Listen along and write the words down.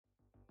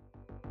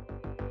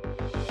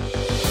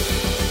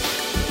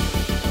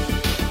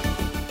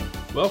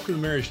Welcome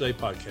to Marriage Day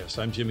Podcast.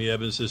 I'm Jimmy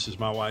Evans. This is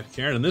my wife,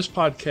 Karen, and this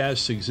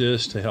podcast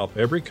exists to help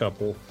every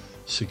couple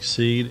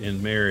succeed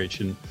in marriage.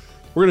 And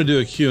we're going to do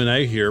a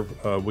Q&A here.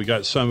 We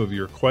got some of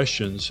your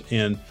questions,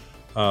 and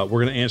we're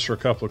going to answer a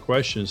couple of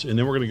questions, and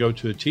then we're going to go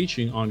to a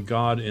teaching on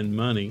God and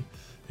money.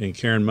 And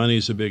Karen, money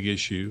is a big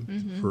issue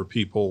for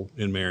people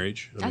in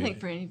marriage. I think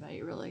for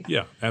anybody, really.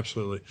 Yeah,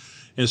 absolutely.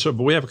 And so,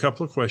 but we have a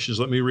couple of questions.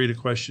 Let me read a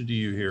question to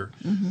you here.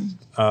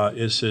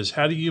 It says,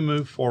 how do you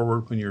move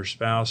forward when your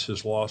spouse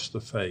has lost the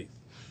faith?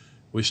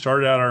 We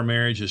started out our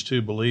marriage as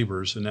two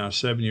believers, and now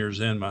 7 years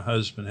in, my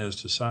husband has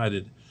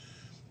decided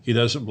he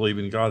doesn't believe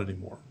in God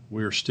anymore.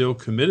 We are still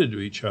committed to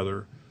each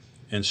other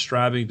and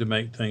striving to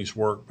make things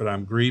work, but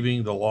I'm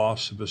grieving the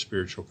loss of a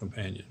spiritual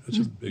companion.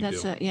 That's a big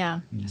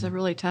deal. It's a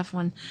really tough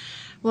one.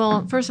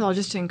 Well, first of all,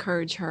 just to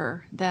encourage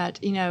her that,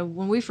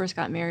 when we first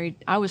got married,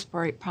 I was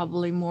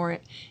probably more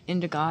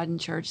into God and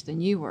church than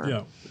you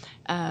were.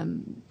 Yeah.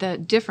 The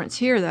difference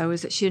here, though,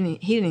 is that he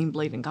didn't even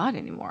believe in God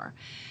anymore.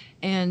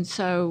 And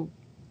so,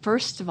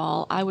 first of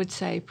all, I would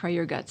say pray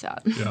your guts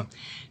out. Yeah.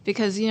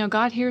 Because,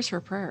 God hears her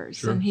prayers.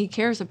 Sure. And he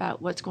cares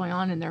about what's going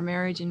on in their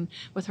marriage and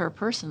with her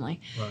personally.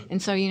 Right.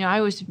 And so, I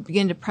always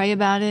begin to pray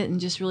about it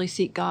and just really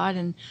seek God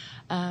and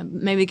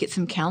maybe get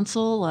some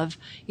counsel of,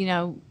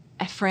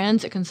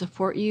 friends that can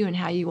support you and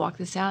how you walk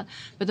this out.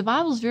 But the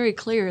Bible is very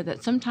clear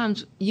that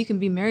sometimes you can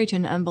be married to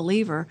an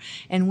unbeliever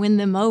and win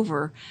them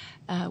over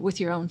with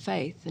your own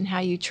faith and how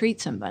you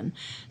treat someone.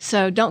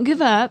 So don't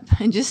give up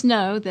and just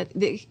know that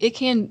it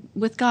can,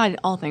 with God,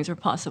 all things are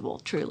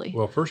possible, truly.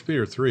 Well, 1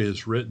 Peter 3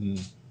 is written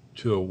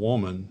to a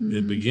woman.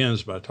 It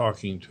begins by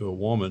talking to a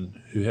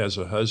woman who has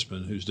a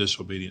husband who's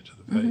disobedient to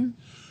the faith.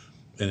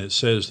 And it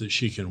says that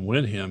she can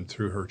win him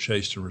through her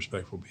chaste and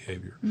respectful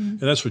behavior. And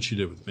that's what you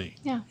did with me.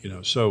 Yeah.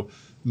 So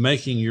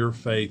making your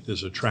faith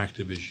as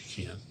attractive as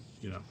you can,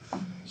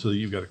 So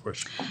you've got a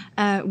question.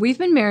 We've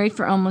been married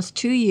for almost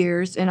 2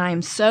 years, and I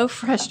am so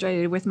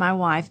frustrated with my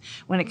wife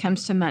when it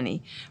comes to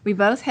money. We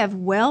both have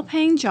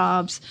well-paying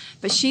jobs,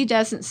 but she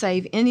doesn't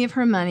save any of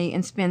her money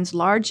and spends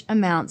large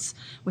amounts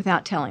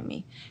without telling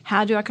me.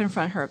 How do I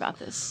confront her about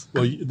this?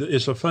 Well,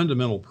 it's a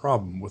fundamental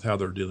problem with how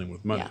they're dealing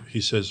with money. Yeah.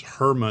 He says,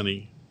 her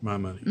money, my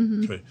money.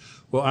 Okay.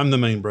 Well, I'm the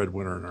main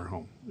breadwinner in our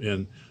home,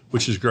 and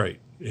which is great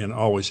and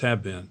always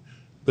have been,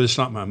 but it's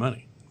not my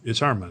money.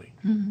 It's our money.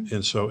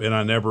 And so, and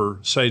I never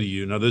say to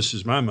you, no, this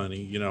is my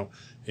money,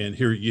 and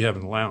here you have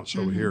an allowance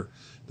over here.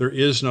 There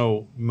is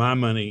no my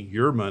money,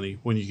 your money.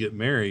 When you get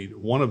married,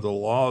 one of the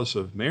laws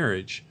of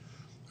marriage,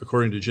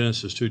 according to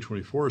Genesis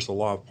 2:24, is the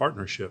law of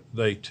partnership.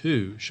 They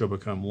two shall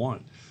become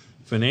one.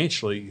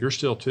 Financially, you're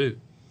still two.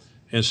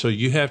 And so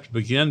you have to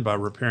begin by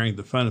repairing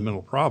the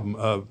fundamental problem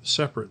of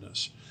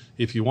separateness.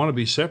 If you want to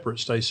be separate,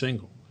 stay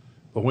single.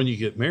 But when you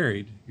get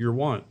married, you're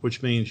one,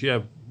 which means you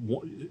have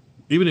one.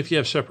 Even if you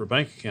have separate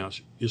bank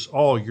accounts, it's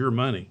all your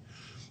money,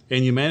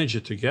 and you manage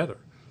it together.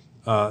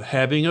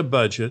 Having a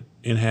budget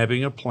and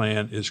having a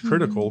plan is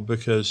critical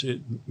because it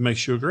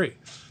makes you agree.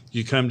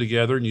 You come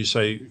together and you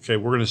say, okay,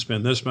 we're going to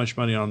spend this much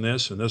money on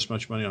this and this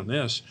much money on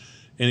this,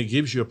 and it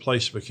gives you a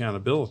place of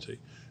accountability.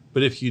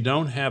 But if you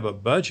don't have a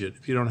budget,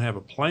 if you don't have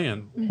a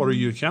plan, what are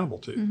you accountable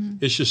to?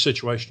 It's just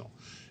situational.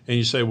 And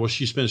you say, well,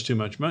 she spends too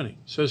much money.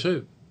 Says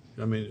who?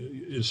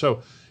 And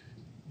so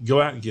go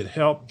out and get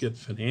help, get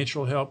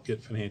financial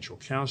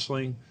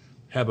counseling,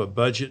 have a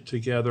budget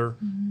together.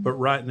 But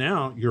right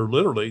now, you're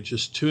literally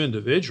just two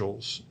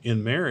individuals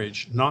in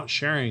marriage, not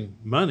sharing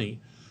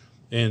money,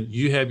 and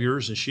you have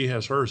yours and she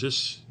has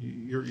hers.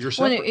 You're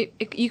separate.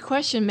 Well, you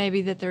question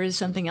maybe that there is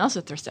something else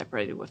that they're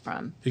separated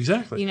from.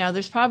 Exactly.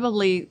 There's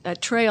probably a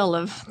trail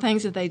of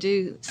things that they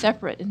do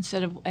separate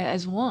instead of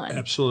as one.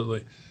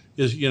 Absolutely.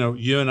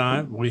 You and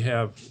I, we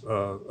have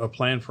a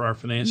plan for our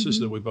finances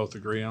that we both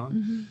agree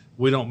on.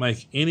 We don't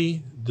make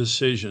any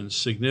decisions,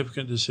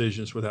 significant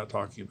decisions, without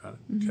talking about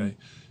it, okay?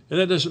 And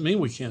that doesn't mean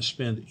we can't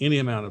spend any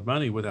amount of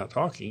money without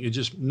talking. It's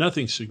just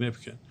nothing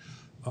significant.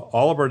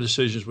 All of our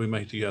decisions we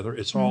make together,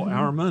 it's all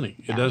our money.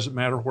 It doesn't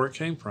matter where it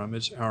came from.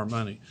 It's our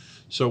money.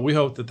 So we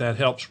hope that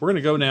helps. We're going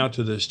to go now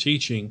to this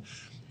teaching,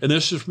 and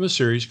this is from a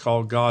series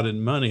called God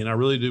and Money, and I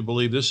really do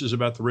believe this is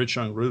about the rich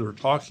young ruler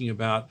talking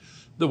about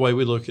the way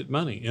we look at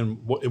money and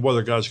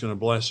whether God's going to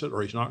bless it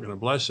or he's not going to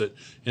bless it.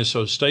 And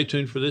so stay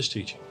tuned for this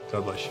teaching.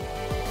 God bless you.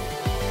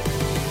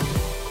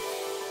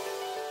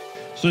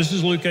 So this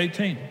is Luke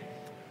 18.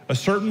 A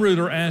certain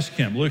ruler asked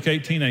him, Luke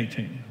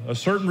 18:18. A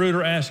certain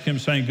ruler asked him,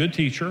 saying, good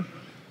teacher,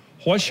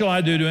 what shall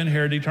I do to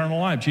inherit eternal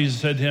life?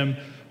 Jesus said to him,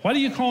 why do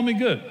you call me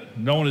good?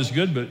 No one is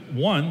good but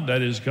one,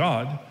 that is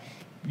God.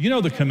 You know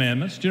the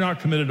commandments. Do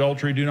not commit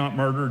adultery, do not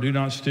murder, do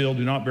not steal,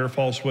 do not bear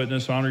false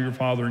witness, honor your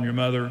father and your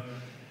mother.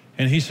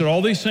 And he said,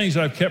 all these things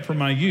I've kept from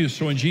my youth.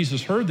 So when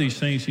Jesus heard these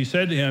things, he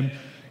said to him,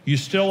 you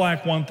still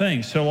lack one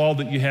thing. Sell all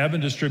that you have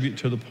and distribute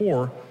to the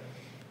poor,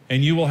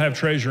 and you will have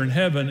treasure in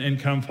heaven, and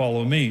come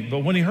follow me. But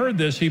when he heard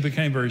this, he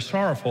became very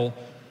sorrowful,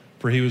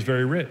 for he was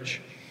very rich.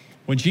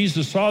 When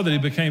Jesus saw that he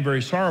became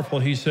very sorrowful,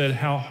 he said,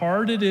 how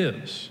hard it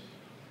is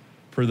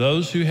for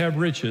those who have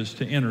riches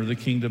to enter the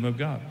kingdom of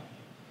God.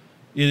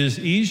 It is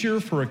easier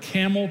for a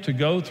camel to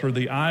go through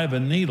the eye of a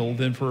needle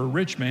than for a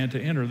rich man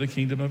to enter the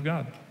kingdom of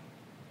God.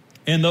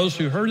 And those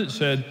who heard it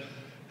said,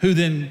 who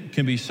then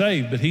can be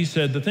saved? But he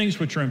said, the things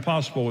which are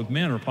impossible with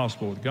men are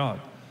possible with God.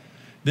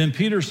 Then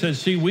Peter said,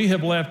 see, we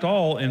have left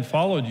all and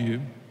followed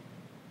you.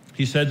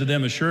 He said to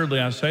them, assuredly,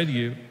 I say to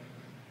you,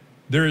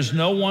 there is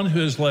no one who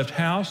has left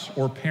house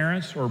or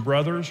parents or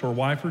brothers or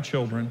wife or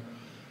children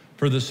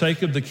for the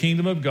sake of the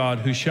kingdom of God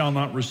who shall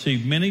not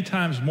receive many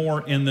times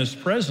more in this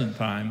present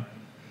time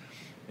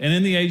and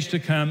in the age to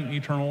come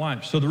eternal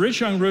life. So the rich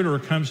young ruler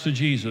comes to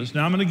Jesus.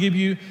 Now I'm going to give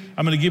you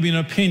an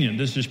opinion.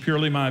 This is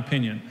purely my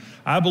opinion.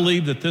 I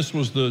believe that this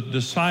was the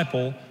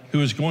disciple who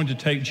was going to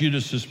take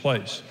Judas's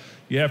place.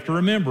 You have to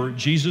remember,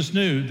 Jesus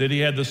knew that he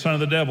had the son of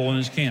the devil in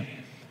his camp.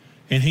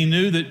 And he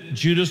knew that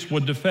Judas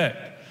would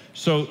defect.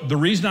 So the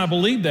reason I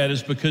believe that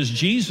is because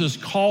Jesus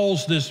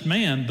calls this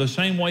man the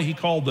same way he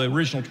called the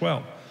original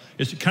 12.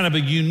 It's kind of a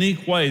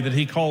unique way that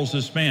he calls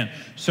this man.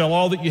 Sell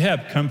all that you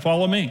have, come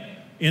follow me.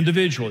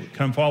 Individually,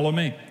 come follow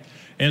me.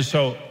 And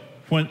so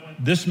when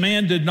this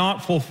man did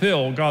not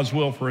fulfill God's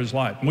will for his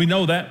life, we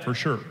know that for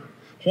sure.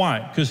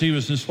 Why? Because he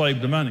was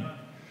enslaved to money.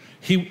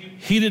 He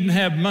didn't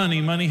have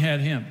money, money had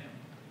him.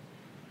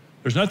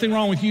 There's nothing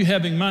wrong with you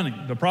having money.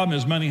 The problem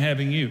is money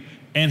having you.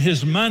 And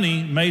his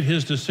money made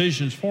his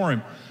decisions for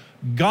him.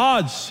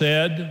 God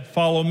said,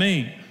 follow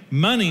me.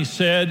 Money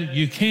said,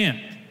 you can't.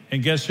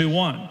 And guess who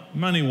won?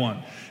 Money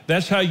won.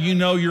 That's how you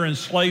know you're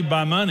enslaved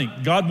by money.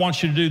 God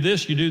wants you to do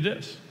this, you do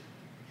this.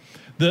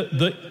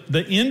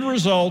 The end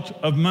result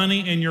of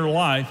money in your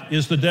life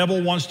is the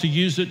devil wants to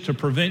use it to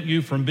prevent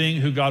you from being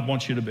who God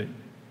wants you to be.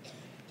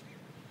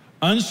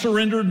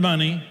 Unsurrendered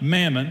money,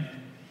 mammon,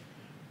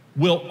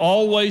 will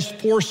always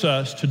force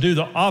us to do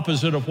the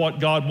opposite of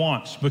what God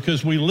wants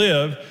because we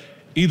live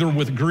either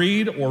with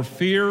greed or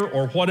fear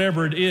or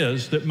whatever it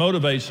is that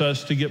motivates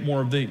us to get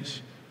more of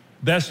these.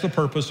 That's the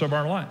purpose of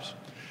our lives.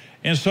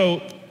 And so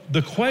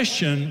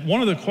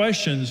one of the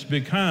questions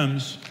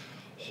becomes,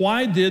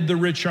 why did the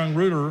rich young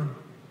ruler,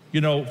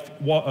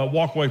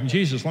 walk away from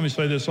Jesus? Let me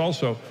say this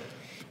also.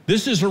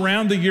 This is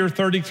around the year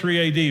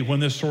 33 AD when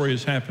this story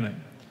is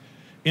happening.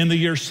 In the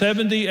year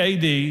 70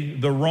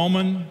 AD, the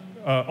Roman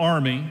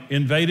army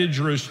invaded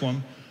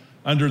Jerusalem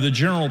under the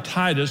general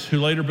Titus, who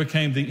later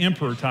became the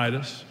Emperor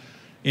Titus,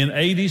 in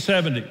AD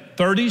 70.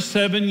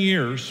 37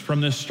 years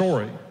from this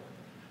story,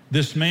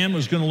 this man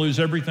was going to lose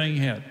everything he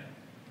had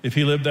if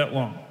he lived that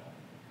long.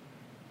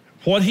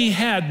 What he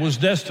had was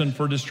destined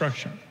for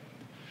destruction.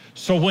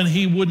 So when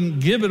he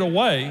wouldn't give it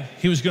away,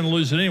 he was going to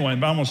lose it anyway.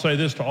 But I'm going to say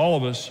this to all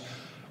of us.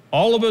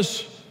 All of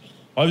us,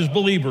 as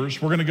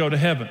believers, we're going to go to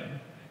heaven.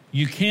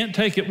 You can't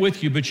take it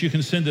with you, but you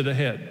can send it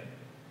ahead.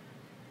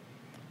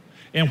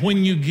 And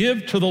when you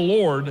give to the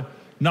Lord,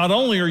 not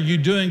only are you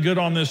doing good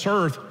on this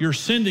earth, you're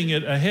sending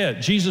it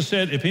ahead. Jesus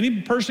said, if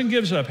any person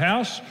gives up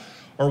house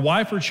or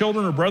wife or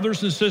children or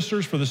brothers and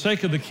sisters for the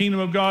sake of the kingdom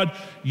of God,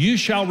 you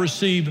shall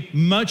receive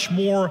much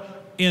more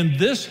in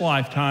this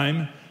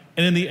lifetime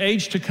and in the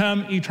age to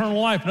come, eternal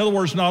life. In other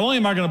words, not only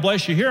am I going to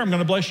bless you here, I'm going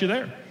to bless you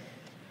there.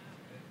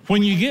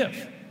 When you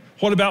give.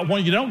 What about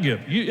when you don't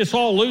give? It's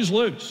all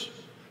lose-lose.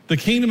 The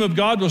kingdom of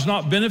God was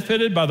not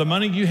benefited by the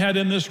money you had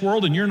in this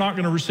world, and you're not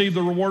going to receive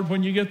the reward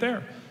when you get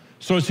there.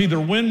 So it's either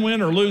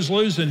win-win or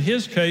lose-lose. In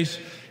his case,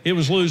 it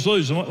was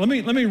lose-lose. And let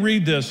me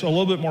read this a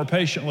little bit more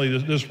patiently,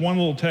 this one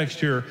little text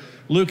here.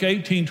 Luke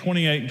 18,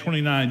 28 and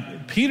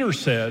 29. Peter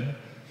said,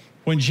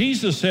 when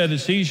Jesus said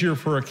it's easier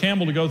for a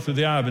camel to go through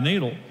the eye of a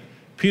needle,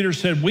 Peter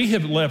said, we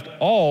have left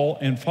all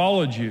and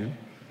followed you.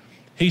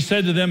 He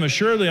said to them,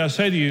 assuredly, I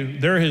say to you,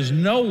 there is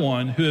no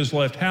one who has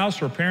left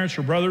house or parents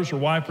or brothers or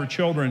wife or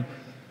children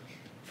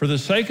for the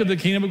sake of the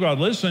kingdom of God,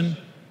 listen,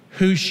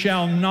 who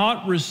shall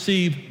not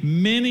receive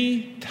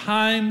many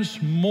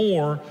times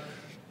more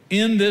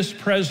in this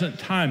present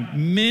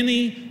time.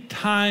 Many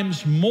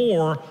times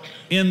more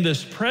in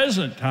this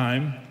present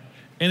time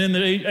and in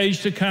the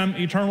age to come,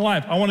 eternal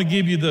life. I want to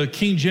give you the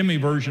King Jimmy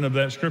version of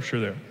that scripture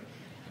there.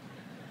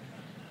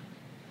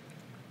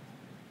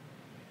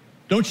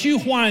 Don't you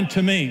whine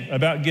to me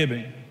about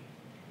giving.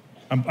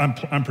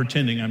 I'm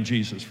pretending I'm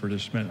Jesus for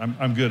this minute.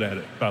 I'm good at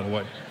it, by the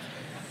way.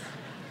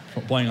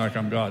 Playing like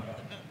I'm God.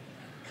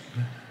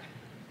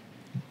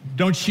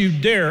 Don't you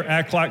dare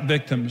act like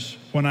victims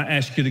when I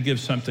ask you to give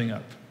something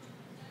up.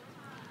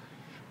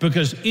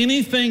 Because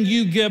anything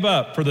you give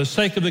up for the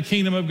sake of the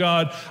kingdom of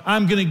God,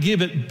 I'm going to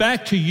give it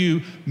back to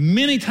you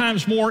many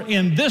times more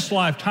in this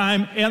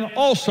lifetime and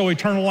also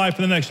eternal life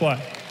in the next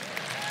life.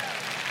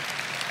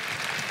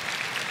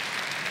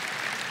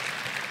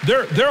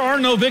 There are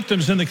no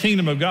victims in the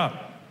kingdom of God.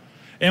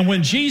 And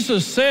when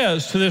Jesus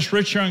says to this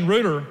rich young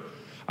ruler,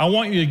 I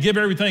want you to give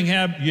everything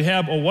you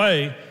have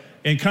away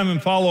and come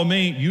and follow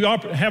me. You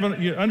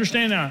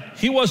understand now,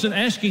 he wasn't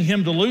asking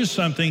him to lose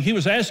something. He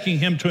was asking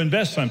him to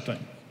invest something.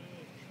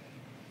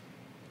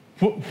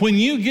 When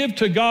you give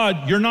to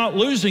God, you're not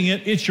losing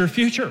it. It's your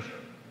future.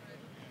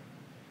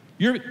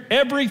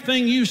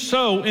 Everything you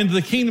sow into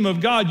the kingdom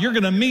of God, you're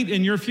going to meet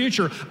in your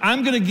future.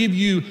 I'm going to give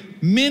you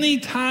many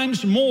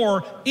times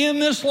more in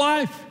this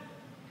life.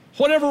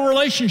 Whatever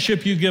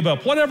relationship you give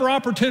up, whatever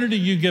opportunity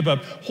you give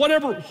up,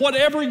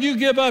 whatever you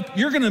give up,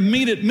 you're going to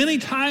meet it many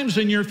times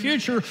in your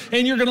future,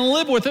 and you're going to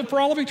live with it for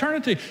all of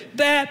eternity.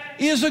 That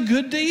is a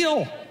good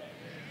deal.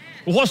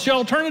 What's the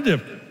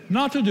alternative?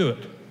 Not to do it.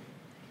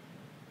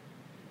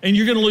 And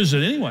you're going to lose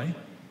it anyway.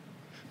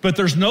 But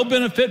there's no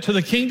benefit to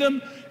the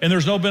kingdom, and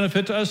there's no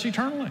benefit to us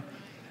eternally.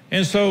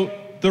 And so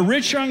the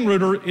rich young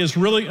ruler is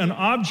really an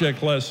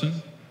object lesson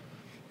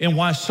in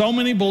why so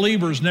many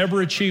believers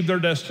never achieve their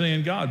destiny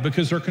in God,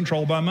 because they're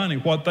controlled by money.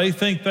 What they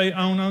think they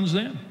own owns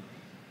them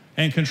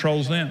and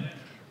controls them.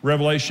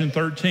 Revelation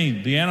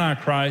 13, the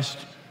Antichrist,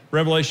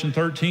 Revelation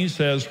 13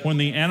 says, when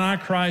the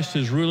Antichrist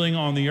is ruling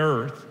on the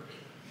earth,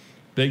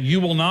 that you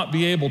will not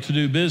be able to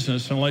do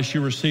business unless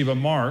you receive a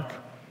mark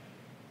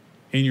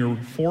in your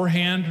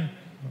forehand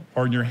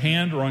or in your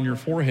hand or on your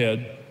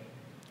forehead.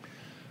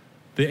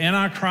 The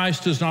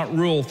Antichrist does not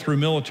rule through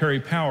military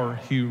power.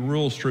 He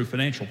rules through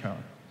financial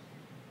power.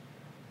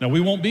 Now, we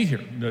won't be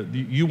here.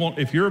 You won't,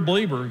 if you're a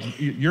believer,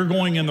 you're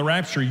going in the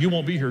rapture, you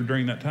won't be here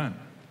during that time.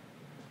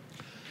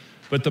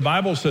 But the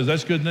Bible says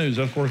that's good news.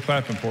 That's worth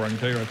clapping for, I can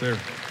tell you right there.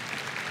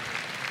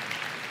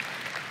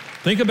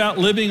 Think about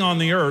living on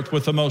the earth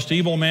with the most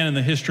evil man in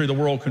the history of the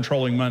world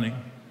controlling money.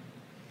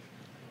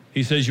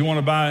 He says, you want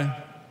to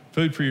buy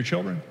food for your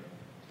children?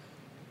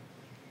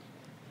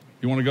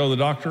 You want to go to the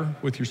doctor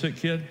with your sick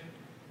kid?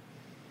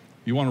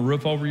 You want a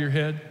roof over your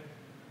head?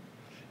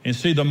 And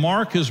see, the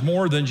mark is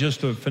more than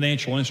just a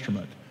financial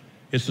instrument.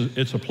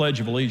 It's a pledge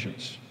of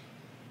allegiance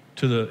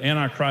to the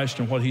Antichrist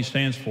and what he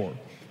stands for.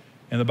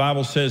 And the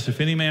Bible says,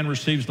 if any man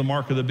receives the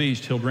mark of the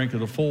beast, he'll drink of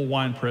the full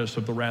winepress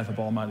of the wrath of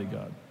Almighty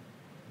God.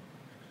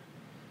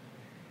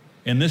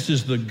 And this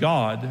is the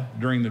God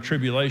during the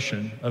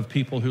tribulation of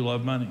people who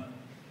love money.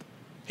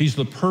 He's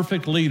the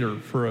perfect leader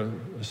for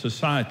a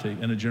society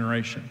and a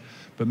generation.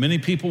 But many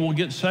people will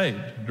get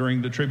saved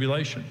during the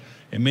tribulation.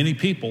 And many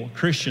people,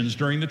 Christians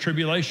during the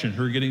tribulation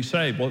who are getting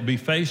saved, will be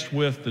faced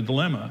with the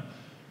dilemma,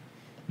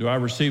 do I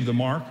receive the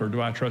mark or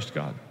do I trust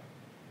God?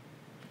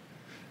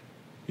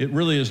 It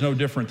really is no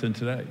different than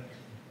today.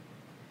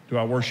 Do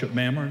I worship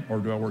mammon or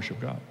do I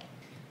worship God?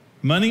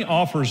 Money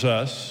offers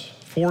us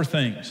 4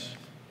 things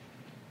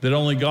that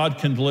only God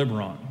can deliver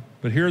on.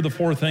 But here are the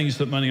 4 things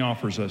that money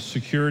offers us.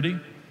 Security.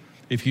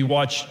 If you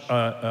watch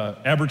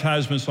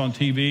advertisements on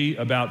TV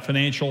about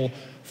financial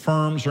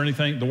firms or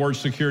anything, the word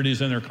security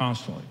is in there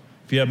constantly.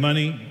 If you have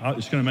money,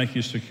 it's going to make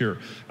you secure.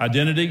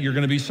 Identity, you're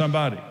going to be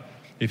somebody.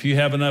 If you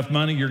have enough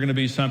money, you're going to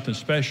be something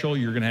special.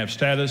 You're going to have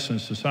status in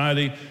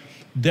society.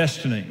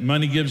 Destiny,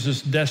 money gives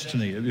us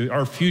destiny.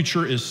 Our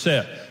future is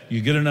set.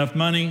 You get enough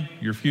money,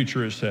 your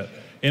future is set.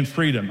 And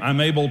freedom, I'm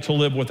able to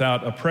live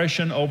without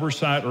oppression,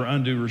 oversight, or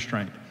undue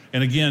restraint.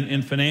 And again,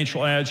 in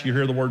financial ads, you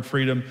hear the word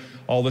freedom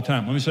all the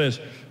time. Let me say this.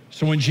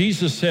 So when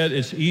Jesus said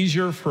it's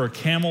easier for a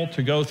camel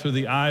to go through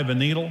the eye of a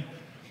needle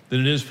than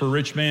it is for a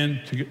rich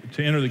man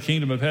to enter the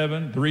kingdom of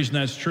heaven, the reason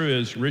that's true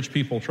is rich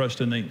people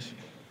trust in these.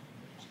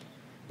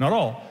 Not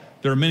all.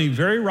 There are many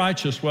very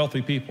righteous,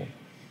 wealthy people.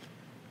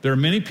 There are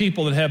many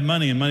people that have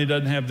money and money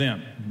doesn't have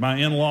them. My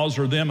in-laws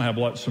are them. I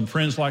have some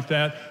friends like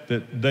that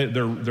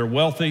they're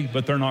wealthy,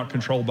 but they're not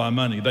controlled by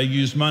money. They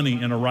use money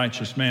in a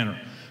righteous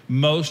manner.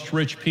 Most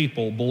rich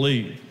people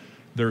believe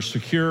they're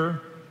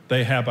secure,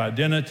 they have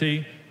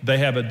identity, they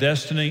have a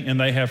destiny, and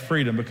they have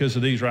freedom because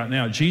of these right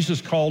now.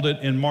 Jesus called it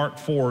in Mark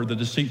 4, the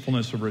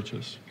deceitfulness of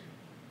riches.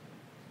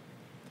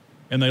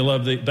 And they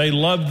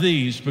love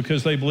these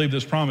because they believe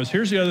this promise.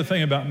 Here's the other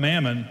thing about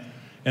mammon,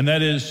 and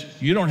that is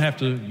you don't have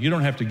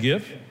to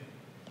give.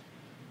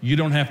 You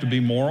don't have to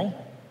be moral.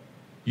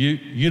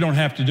 You don't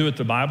have to do what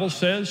the Bible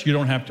says. You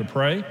don't have to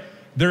pray.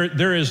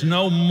 There is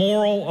no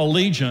moral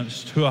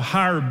allegiance to a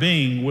higher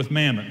being with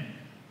mammon.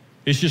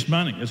 It's just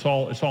money. It's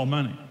all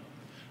money.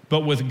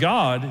 But with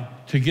God,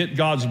 to get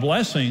God's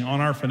blessing on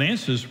our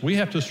finances, we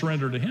have to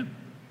surrender to Him.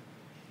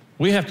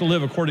 We have to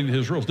live according to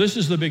His rules. This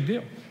is the big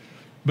deal.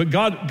 But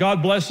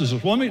God blesses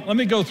us. Well, let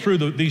me go through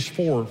these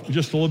 4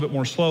 just a little bit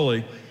more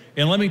slowly,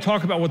 and let me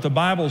talk about what the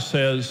Bible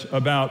says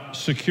about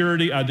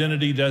security,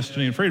 identity,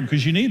 destiny, and freedom,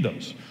 because you need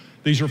those.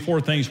 These are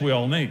 4 things we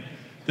all need.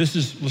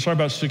 Let's talk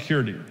about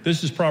security.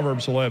 This is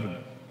Proverbs 11.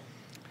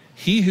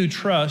 He who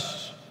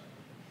trusts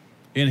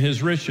in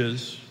his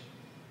riches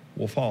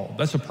will fall.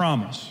 That's a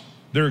promise.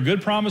 There are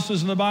good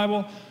promises in the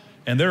Bible,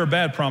 and there are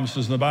bad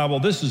promises in the Bible.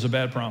 This is a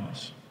bad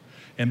promise.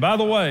 And by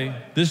the way,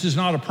 this is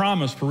not a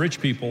promise for rich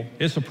people.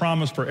 It's a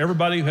promise for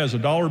everybody who has a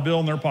dollar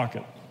bill in their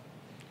pocket.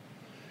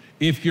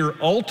 If your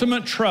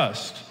ultimate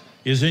trust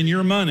is in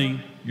your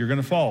money, you're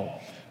going to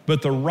fall.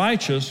 But the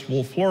righteous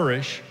will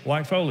flourish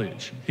like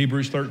foliage.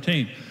 Hebrews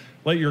 13.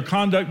 Let your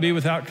conduct be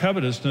without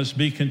covetousness.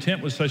 Be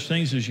content with such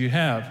things as you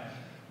have.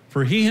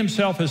 For he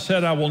himself has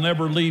said, I will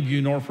never leave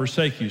you nor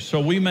forsake you.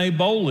 So we may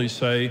boldly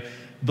say,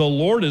 the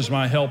Lord is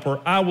my helper.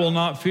 I will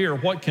not fear.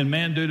 What can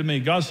man do to me?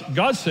 God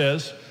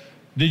says,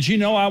 did you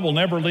know I will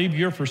never leave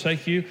you or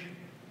forsake you?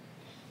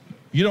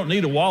 You don't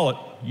need a wallet.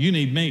 You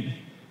need me.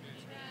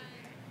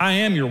 I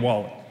am your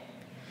wallet.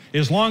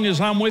 As long as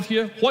I'm with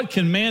you, what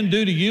can man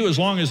do to you as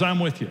long as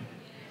I'm with you?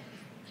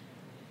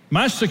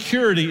 My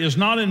security is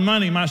not in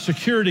money. My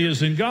security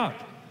is in God.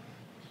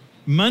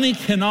 Money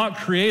cannot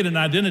create an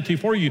identity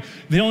for you.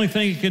 The only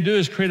thing it can do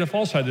is create a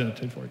false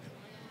identity for you.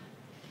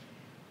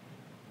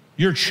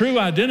 Your true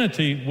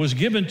identity was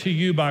given to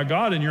you by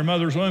God in your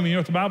mother's womb. And you know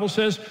what the Bible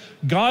says?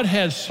 God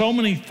has so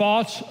many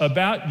thoughts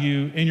about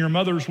you in your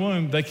mother's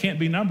womb, they can't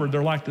be numbered.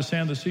 They're like the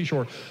sand of the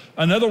seashore.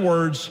 In other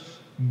words,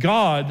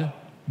 God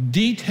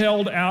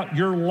detailed out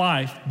your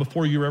life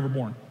before you were ever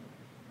born.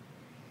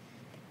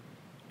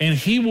 And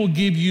he will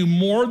give you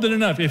more than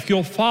enough. If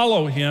you'll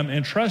follow him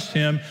and trust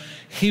him,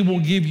 he will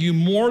give you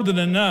more than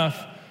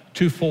enough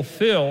to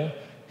fulfill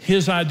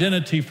his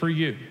identity for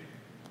you.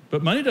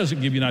 But money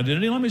doesn't give you an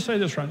identity. Let me say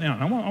this right now.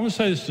 I want to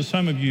say this to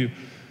some of you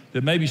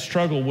that maybe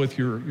struggle with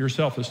your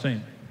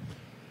self-esteem.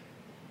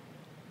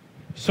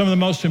 Some of the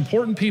most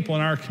important people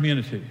in our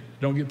community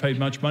don't get paid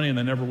much money, and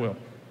they never will.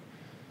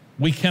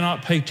 We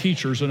cannot pay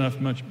teachers enough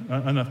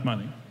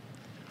money.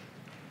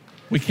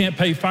 We can't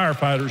pay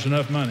firefighters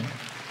enough money.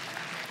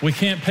 We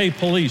can't pay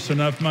police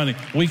enough money.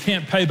 We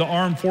can't pay the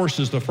armed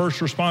forces, the first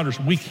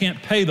responders. We can't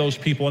pay those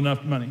people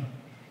enough money.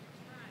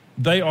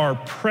 They are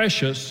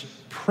precious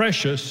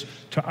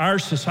to our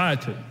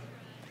society.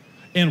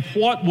 And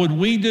what would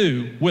we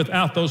do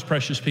without those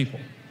precious people?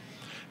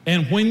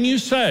 And when you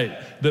say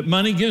that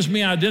money gives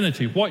me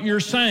identity, what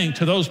you're saying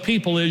to those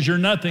people is you're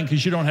nothing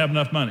because you don't have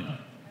enough money.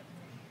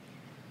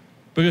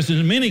 Because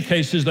in many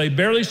cases, they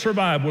barely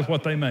survive with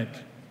what they make.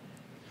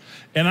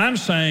 And I'm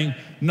saying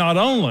not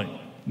only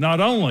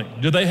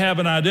do they have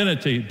an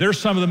identity, they're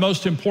some of the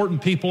most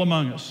important people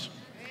among us.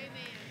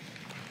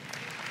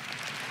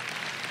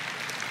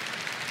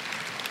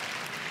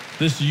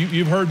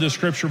 You've heard this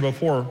scripture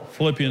before,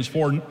 Philippians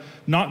 4.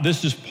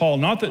 This is Paul.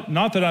 Not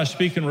that I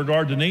speak in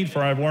regard to need, for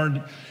I've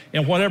learned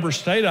in whatever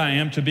state I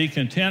am to be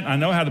content. I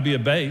know how to be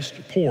abased,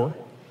 poor.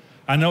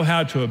 I know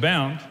how to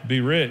abound, be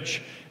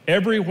rich.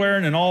 Everywhere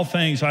and in all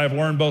things I have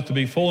learned both to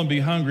be full and be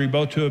hungry,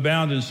 both to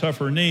abound and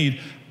suffer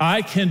need.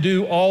 I can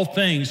do all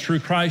things through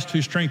Christ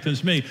who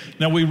strengthens me.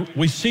 Now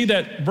we see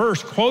that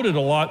verse quoted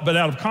a lot, but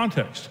out of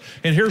context.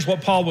 And here's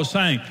what Paul was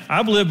saying.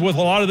 I've lived with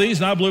a lot of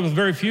these, and I've lived with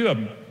very few of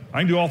them. I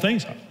can do all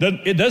things.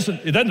 It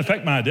doesn't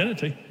affect my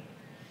identity.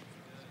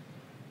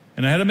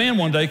 And I had a man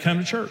one day come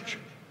to church.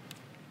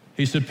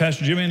 He said,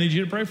 Pastor Jimmy, I need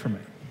you to pray for me.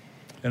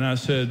 And I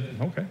said,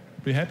 okay,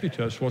 be happy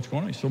to. I said, what's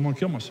going on? He said, I'm going to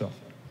kill myself.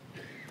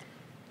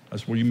 I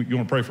said, well, you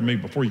want to pray for me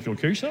before you go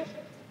kill yourself?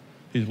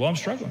 He said, well, I'm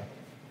struggling.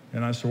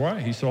 And I said, why?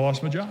 He said, I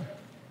lost my job.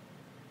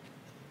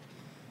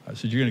 I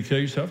said, you're going to kill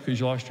yourself because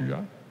you lost your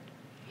job?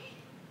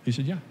 He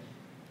said, yeah.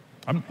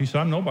 He said,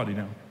 I'm nobody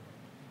now.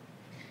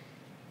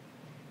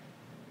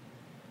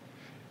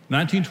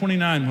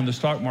 1929, when the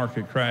stock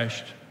market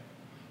crashed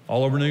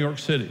all over New York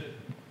City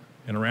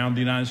and around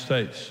the United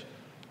States,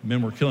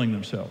 men were killing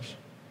themselves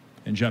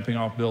and jumping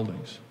off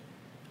buildings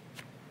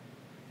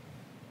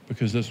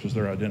because this was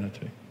their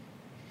identity.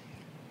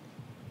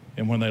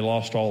 And when they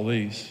lost all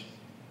these,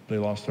 they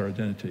lost their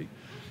identity.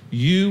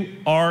 You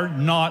are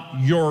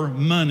not your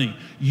money.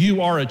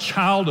 You are a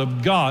child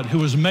of God who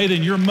was made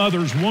in your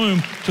mother's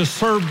womb to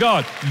serve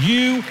God.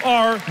 You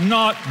are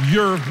not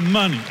your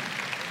money.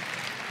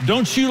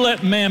 Don't you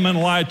let mammon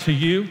lie to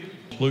you.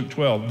 Luke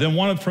 12. Then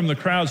one from the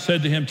crowd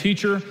said to him,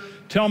 Teacher,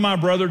 tell my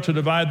brother to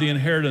divide the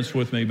inheritance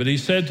with me. But he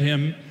said to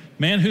him,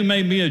 Man, who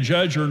made me a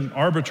judge or an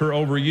arbiter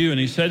over you? And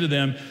he said to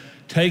them,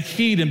 Take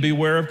heed and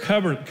beware of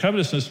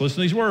covetousness. Listen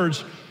to these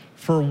words.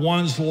 For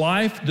one's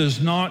life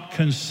does not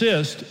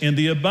consist in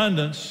the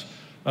abundance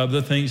of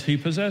the things he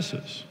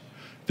possesses.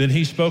 Then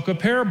he spoke a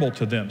parable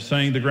to them,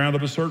 saying, The ground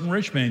of a certain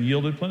rich man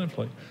yielded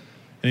plentifully.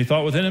 And he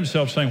thought within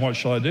himself, saying, What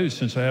shall I do,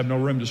 since I have no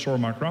room to store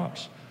my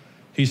crops?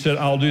 He said,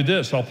 I'll do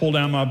this. I'll pull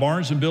down my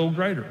barns and build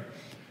greater.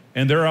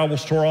 And there I will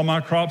store all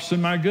my crops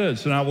and my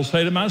goods. And I will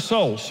say to my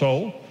soul,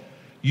 Soul,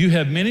 you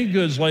have many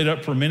goods laid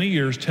up for many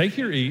years. Take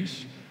your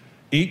ease,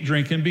 eat,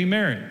 drink, and be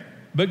merry.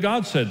 But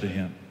God said to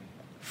him,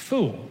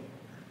 Fool,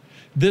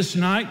 this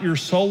night your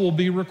soul will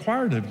be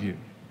required of you.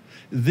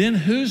 Then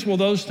whose will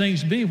those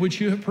things be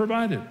which you have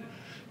provided?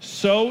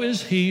 So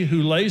is he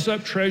who lays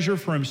up treasure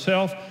for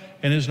himself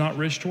and is not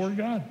rich toward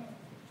God.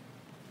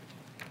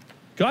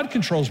 God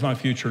controls my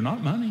future,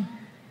 not money.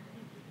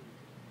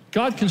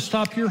 God can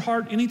stop your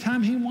heart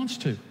anytime he wants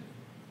to.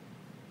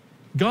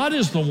 God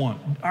is the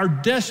one. Our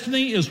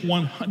destiny is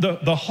one.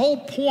 The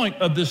whole point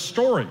of this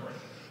story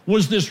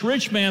was this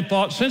rich man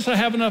thought, since I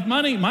have enough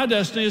money, my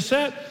destiny is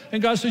set.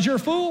 And God says, you're a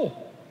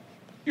fool.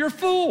 You're a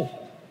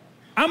fool.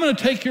 I'm going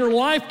to take your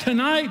life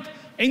tonight,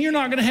 and you're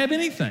not going to have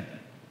anything.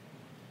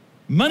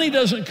 Money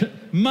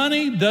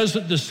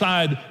doesn't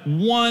decide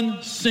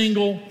one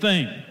single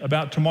thing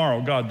about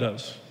tomorrow. God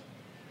does.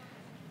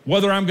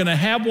 Whether I'm going to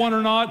have one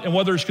or not, and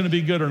whether it's going to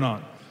be good or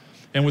not.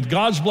 And with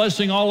God's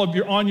blessing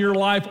on your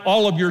life,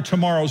 all of your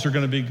tomorrows are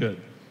going to be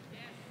good.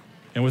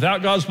 And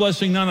without God's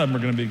blessing, none of them are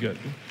going to be good.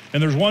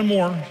 And there's one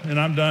more, and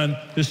I'm done.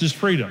 This is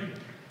freedom.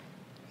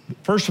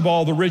 First of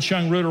all, the rich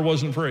young ruler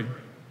wasn't free.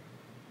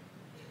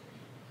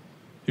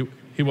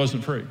 He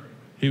wasn't free.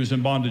 He was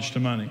in bondage to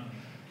money.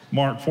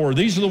 Mark 4.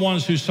 These are the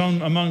ones who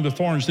sown among the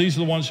thorns. These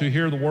are the ones who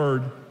hear the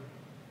word.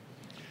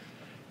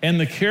 And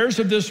the cares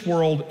of this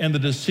world and the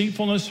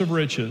deceitfulness of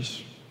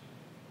riches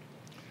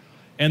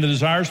and the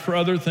desires for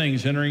other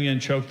things entering in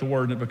choke the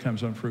word and it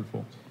becomes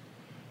unfruitful.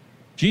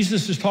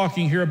 Jesus is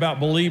talking here about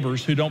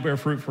believers who don't bear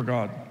fruit for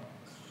God.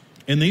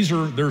 And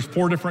there's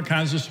 4 different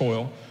kinds of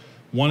soil.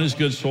 One is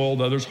good soil,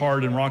 the other's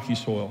hard and rocky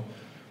soil.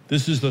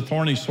 This is the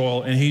thorny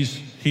soil, and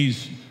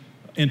he's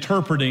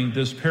interpreting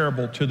this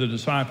parable to the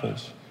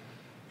disciples.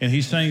 And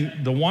he's saying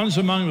the ones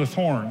among the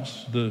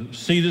thorns, the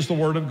seed is the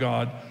word of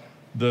God,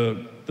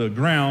 the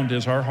ground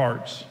is our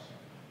hearts.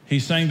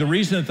 He's saying the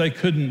reason that they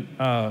couldn't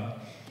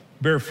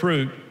bear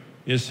fruit,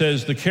 it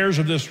says the cares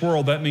of this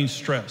world, that means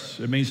stress.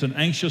 It means an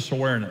anxious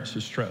awareness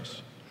is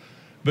stress.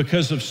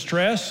 Because of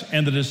stress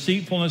and the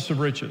deceitfulness of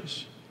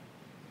riches,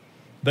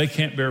 they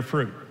can't bear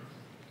fruit.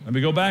 Let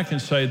me go back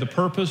and say the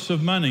purpose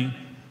of money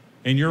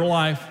in your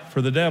life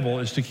for the devil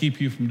is to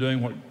keep you from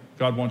doing what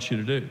God wants you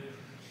to do.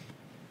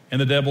 And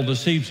the devil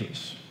deceives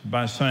us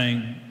by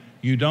saying,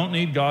 you don't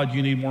need God,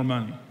 you need more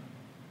money.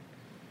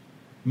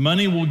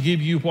 Money will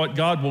give you what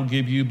God will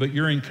give you, but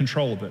you're in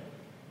control of it.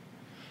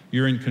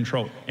 You're in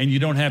control. And you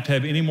don't have to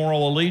have any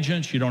moral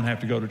allegiance. You don't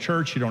have to go to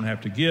church. You don't have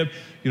to give.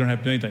 You don't have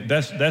to do anything.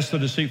 That's the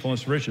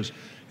deceitfulness of riches.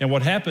 And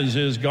what happens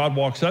is God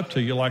walks up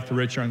to you like the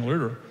rich young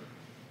ruler,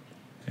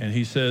 and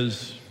he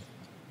says,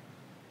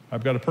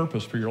 I've got a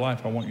purpose for your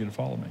life. I want you to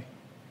follow me.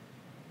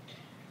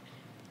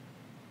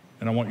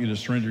 And I want you to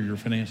surrender your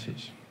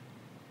finances.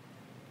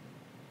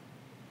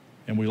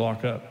 And we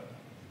lock up,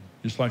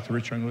 just like the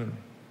rich young ruler.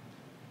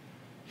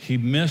 He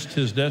missed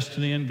his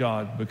destiny in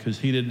God because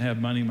he didn't have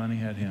money, money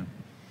had him.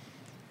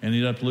 And he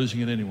ended up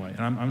losing it anyway.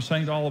 And I'm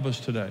saying to all of us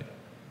today,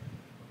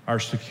 our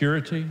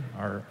security,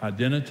 our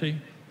identity,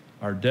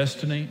 our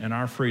destiny, and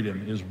our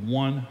freedom is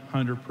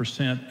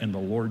 100% in the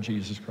Lord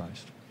Jesus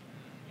Christ.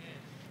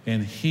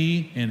 And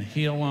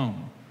He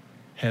alone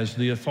has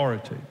the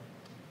authority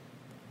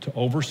to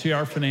oversee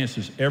our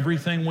finances.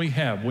 Everything we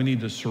have, we need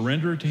to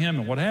surrender it to Him.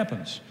 And what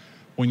happens?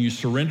 When you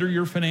surrender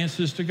your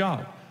finances to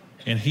God,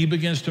 and He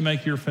begins to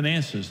make your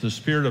finances, the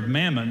spirit of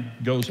mammon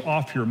goes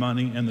off your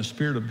money, and the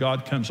spirit of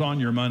God comes on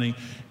your money,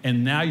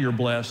 and now you're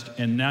blessed,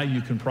 and now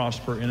you can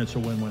prosper, and it's a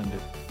win-win deal.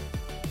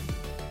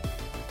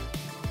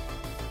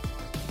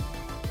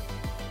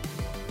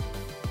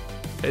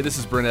 Hey, this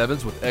is Brent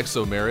Evans with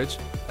XO Marriage,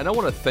 and I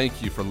want to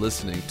thank you for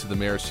listening to the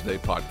Marriage Today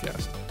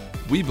podcast.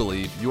 We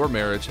believe your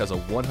marriage has a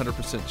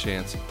 100%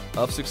 chance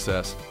of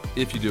success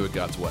if you do it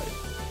God's way.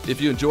 If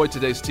you enjoyed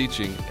today's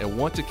teaching and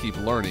want to keep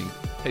learning,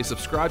 hey,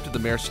 subscribe to the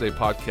Marriage Today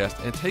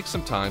podcast and take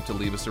some time to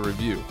leave us a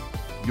review.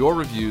 Your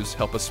reviews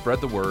help us spread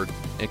the word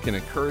and can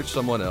encourage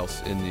someone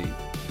else in need.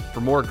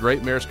 For more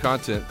great marriage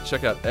content,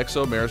 check out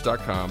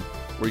xomarriage.com,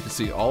 where you can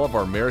see all of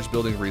our marriage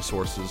building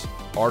resources,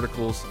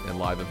 articles, and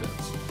live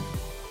events.